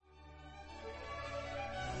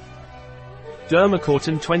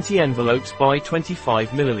Dermacortin 20 envelopes by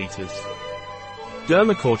 25 milliliters.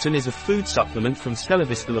 Dermacortin is a food supplement from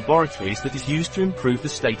CELAVISTA laboratories that is used to improve the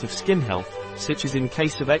state of skin health, such as in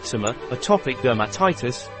case of eczema, atopic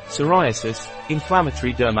dermatitis, psoriasis,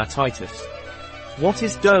 inflammatory dermatitis. What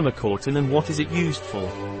is Dermacortin and what is it used for?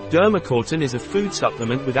 Dermacortin is a food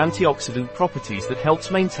supplement with antioxidant properties that helps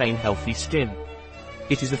maintain healthy skin.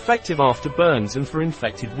 It is effective after burns and for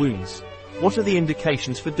infected wounds. What are the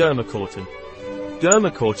indications for Dermacortin?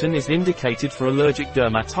 Dermacortin is indicated for allergic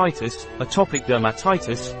dermatitis, atopic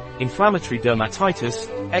dermatitis, inflammatory dermatitis,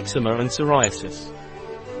 eczema and psoriasis.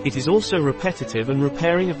 It is also repetitive and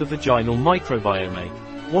repairing of the vaginal microbiome.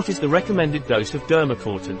 What is the recommended dose of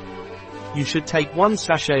Dermacortin? You should take 1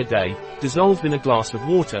 sachet a day, dissolved in a glass of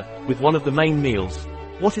water, with one of the main meals.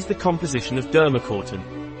 What is the composition of Dermacortin?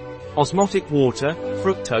 Osmotic water,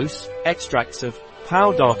 fructose, extracts of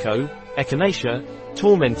pau d'arco, echinacea,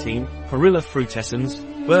 tormentine, perilla frutescens,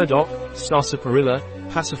 burdock, sarsaparilla,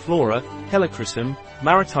 passiflora, helichrysum,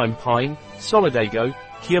 maritime pine, solidago,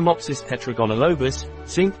 Chiamopsis tetragonalobus,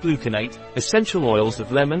 zinc gluconate, essential oils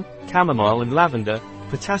of lemon, chamomile and lavender,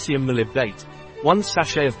 potassium molybdate. 1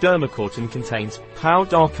 sachet of Dermacortin contains pau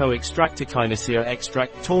d'arco extract, echinacea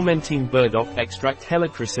extract, tormentine, burdock extract,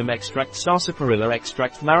 helichrysum extract, sarsaparilla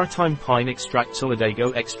extract, maritime pine extract,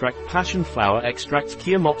 solidago extract, passion flower extract,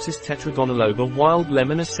 Chiamopsis tetragonaloba, wild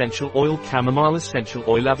lemon essential oil, chamomile essential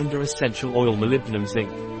oil, lavender essential oil, molybdenum, zinc.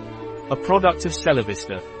 A product of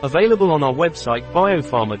CELAVISTA. Available on our website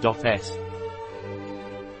biopharma.s.